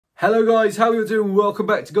Hello guys, how are you doing? Welcome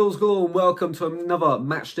back to Goals Galore and welcome to another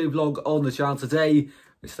Matchday vlog on the channel. Today,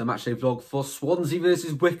 it's the Matchday vlog for Swansea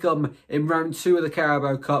versus Wycombe in round 2 of the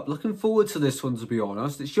Carabao Cup. Looking forward to this one, to be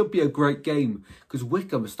honest. It should be a great game because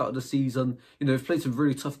Wycombe started the season, they've played some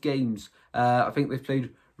really tough games. I think they've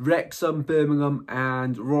played Wrexham, Birmingham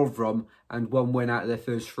and Rotherham and one win out of their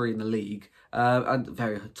first 3 in the league. And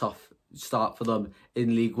very tough start for them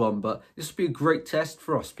in League One. But this will be a great test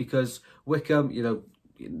for us because Wycombe,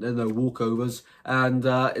 they're no walkovers, and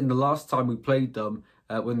in the last time we played them,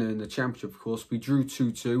 when they're in the Championship, of course, we drew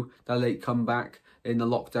 2-2, that late comeback in the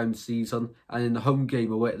lockdown season, and in the home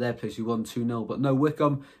game away at their place, we won 2-0. But no,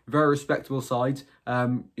 Wycombe, very respectable side.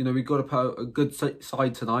 We've got a good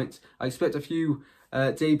side tonight. I expect a few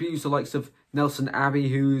debuts, the likes of Nelson Abbey,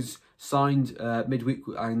 who's signed midweek,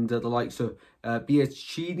 and the likes of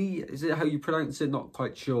Biachini, is it how you pronounce it? Not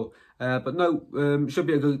quite sure. But no, should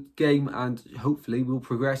be a good game, and hopefully we'll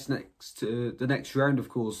progress to the next round, of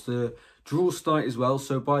course. The draws tonight as well,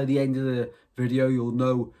 so by the end of the video, you'll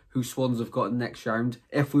know who Swans have got in the next round.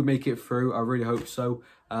 If we make it through, I really hope so.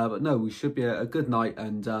 But no, we should be a good night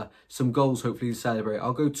and some goals, hopefully, to celebrate.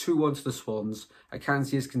 I'll go 2-1 to the Swans. I can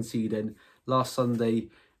see us conceding. Last Sunday,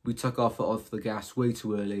 we took our foot off the gas way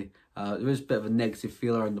too early. There is a bit of a negative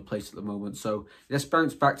feel around the place at the moment. So let's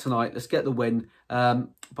bounce back tonight. Let's get the win.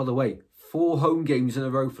 By the way, 4 home games in a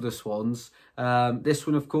row for the Swans. This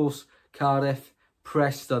one, of course, Cardiff,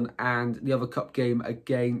 Preston, and the other cup game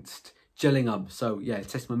against Gillingham. So yeah,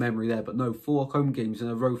 test my memory there. But no, 4 home games in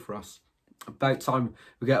a row for us. About time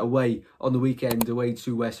we get away on the weekend, away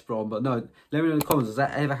to West Brom. But no, let me know in the comments, has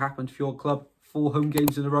that ever happened for your club? 4 home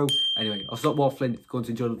games in a row. Anyway, I'll stop waffling. If you're going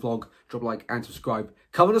to enjoy the vlog, drop a like and subscribe.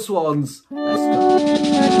 Come on the Swans. Let's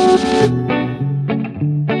go.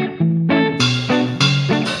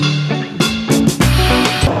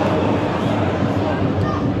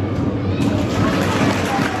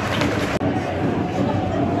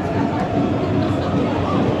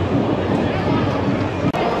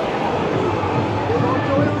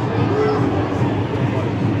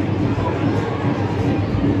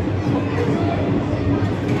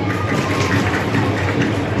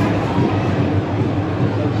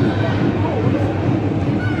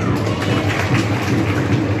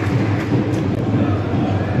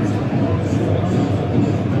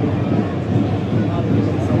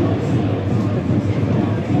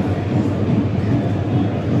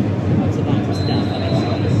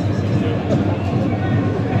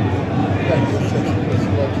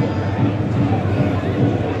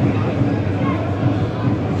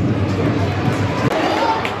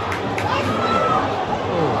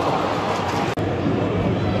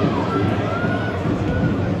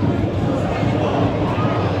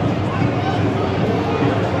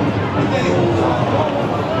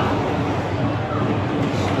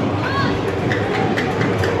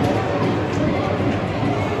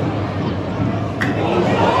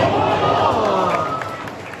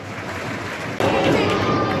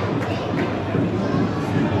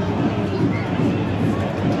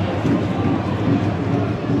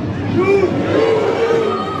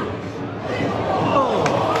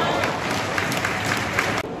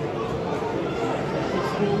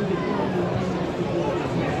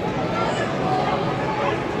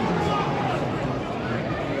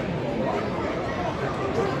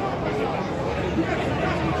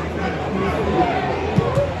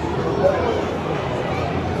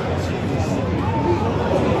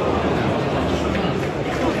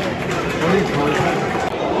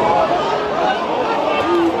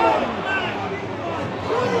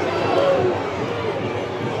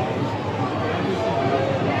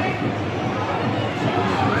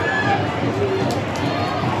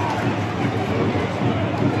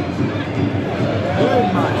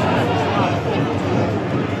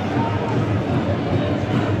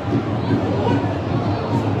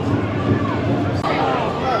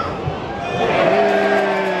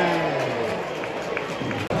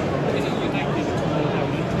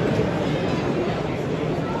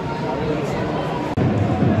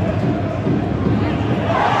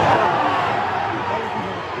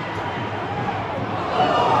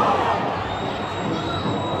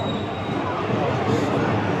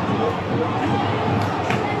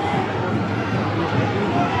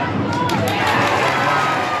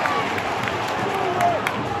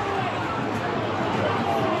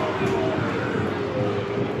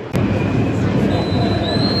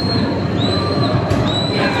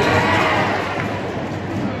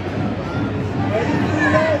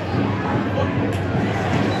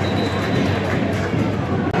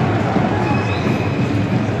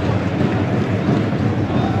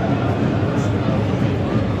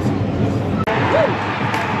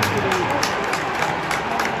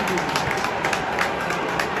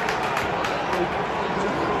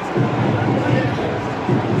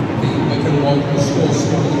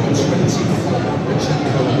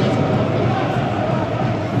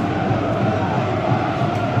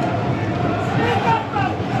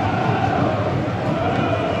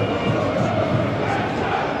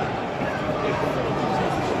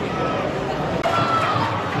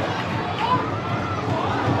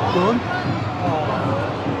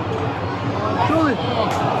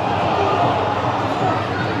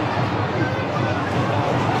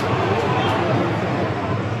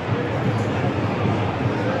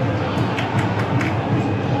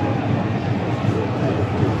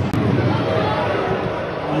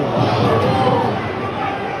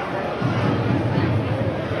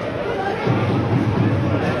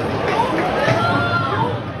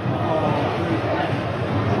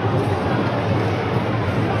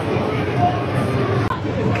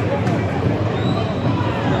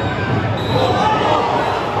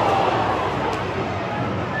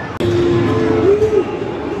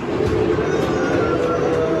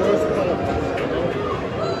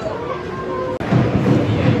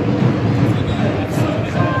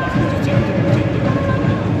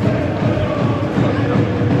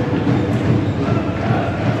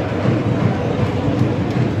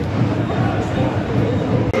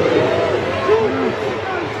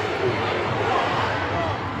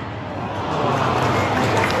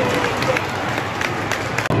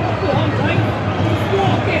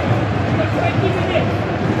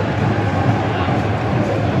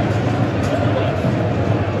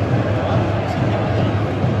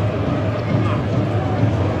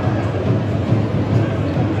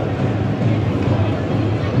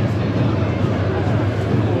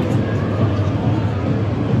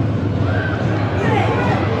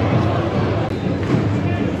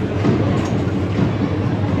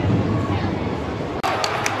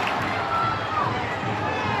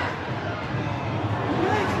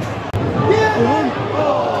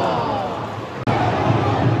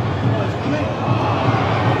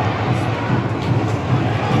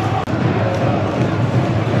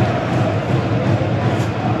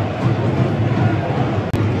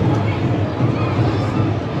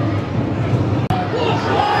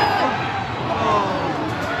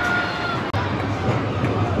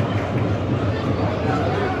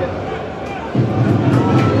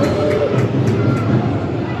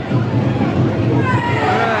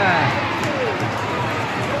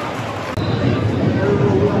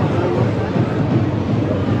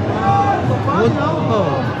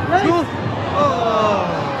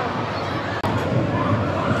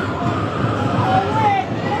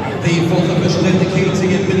 The fourth official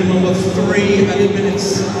indicating a minimum of 3 added minutes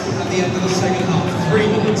at the end of the second half. 3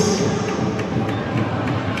 minutes.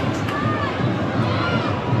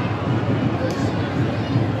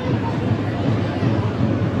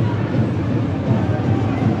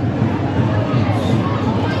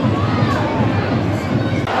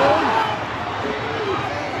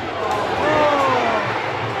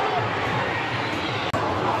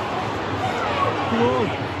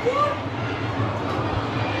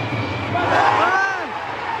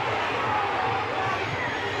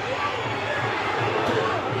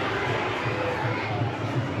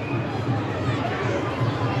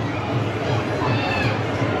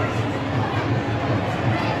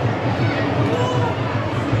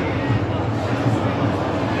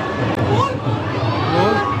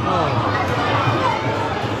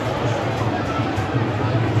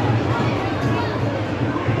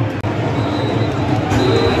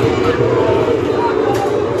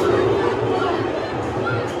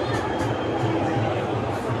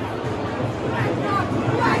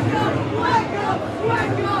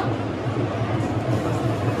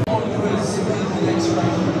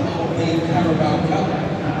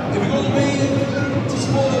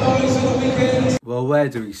 Well, where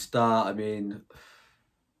do we start? I mean,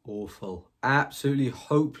 awful. Absolutely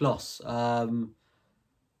hopeless. Not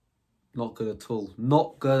good at all.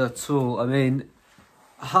 Not good at all. I mean,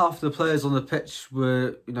 half the players on the pitch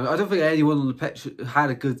were, I don't think anyone on the pitch had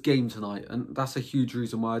a good game tonight. And that's a huge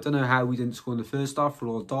reason why. I don't know how we didn't score in the first half for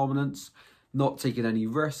all dominance, not taking any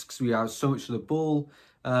risks. We had so much of the ball.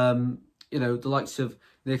 The likes of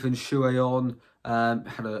Nathan Shuayon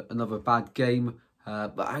had another bad game.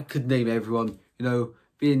 But I could name everyone,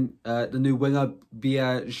 being the new winger,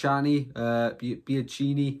 Biagini,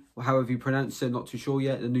 or however you pronounce it, not too sure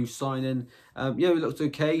yet, the new signing. It looked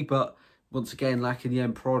okay, but once again, lacking the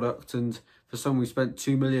end product. And for someone we spent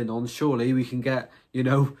 2 million on, surely we can get,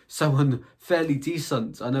 someone fairly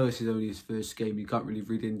decent. I know this is only his first game, you can't really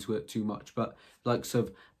read into it too much, but likes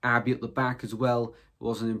of Abby at the back as well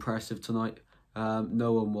wasn't impressive tonight.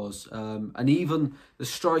 No one was. And even the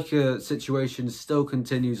striker situation still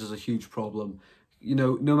continues as a huge problem.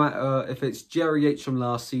 No matter if it's Jerry H from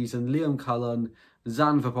last season, Liam Cullen,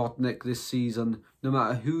 Zan Vapotnik this season, no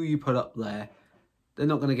matter who you put up there, they're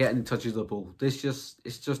not going to get any touches of the ball. It's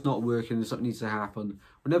just not working. Something needs to happen.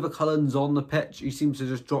 Whenever Cullen's on the pitch, he seems to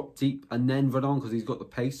just drop deep and then run on because he's got the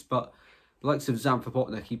pace. But the likes of Zan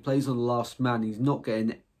Vapotnik, he plays on the last man. He's not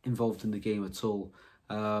getting involved in the game at all.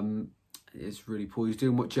 It's really poor. He's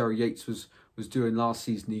doing what Jerry Yates was doing last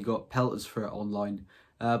season. He got pelters for it online.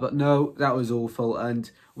 But no, that was awful. And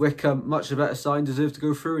Wycombe, much the better side, deserved to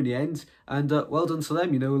go through in the end. And well done to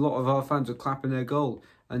them. A lot of our fans were clapping their goal.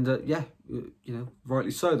 And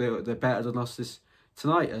rightly so. They're better than us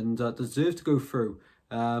tonight and deserve to go through.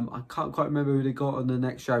 I can't quite remember who they got on the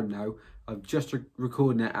next round now. I'm just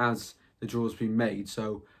recording it as the draw's been made.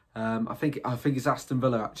 So I think it's Aston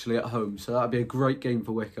Villa actually at home. So that'd be a great game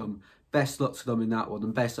for Wycombe. Best luck to them in that one,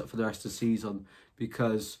 and best luck for the rest of the season,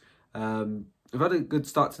 because they've had a good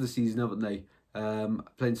start to the season, haven't they?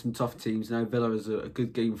 Playing some tough teams. Now Villa is a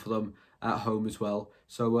good game for them at home as well.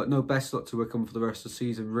 So no, best luck to Wycombe for the rest of the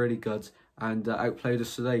season. Really good, and outplayed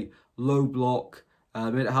us today. Low block,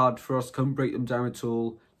 made it hard for us. Couldn't break them down at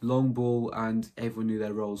all. Long ball, and everyone knew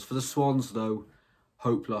their roles. For the Swans though,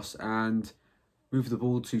 hopeless, and move the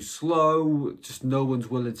ball too slow. Just no one's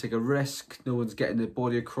willing to take a risk. No one's getting their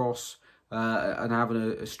body across and having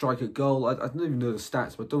a strike at goal. I don't even know the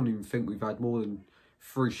stats, but I don't even think we've had more than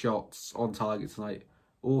 3 shots on target tonight.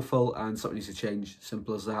 Awful, and something needs to change.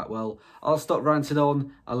 Simple as that. Well, I'll stop ranting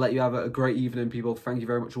on. I'll let you have a great evening, people. Thank you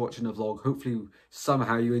very much for watching the vlog. Hopefully,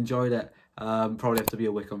 somehow you enjoyed it. Probably have to be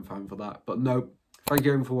a Wycombe fan for that. But no, thank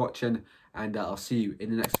you everyone for watching, and I'll see you in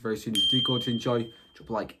the next very soon. If you do go to enjoy, drop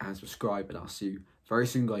a like and subscribe, and I'll see you very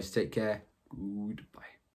soon, guys. Take care. Goodbye.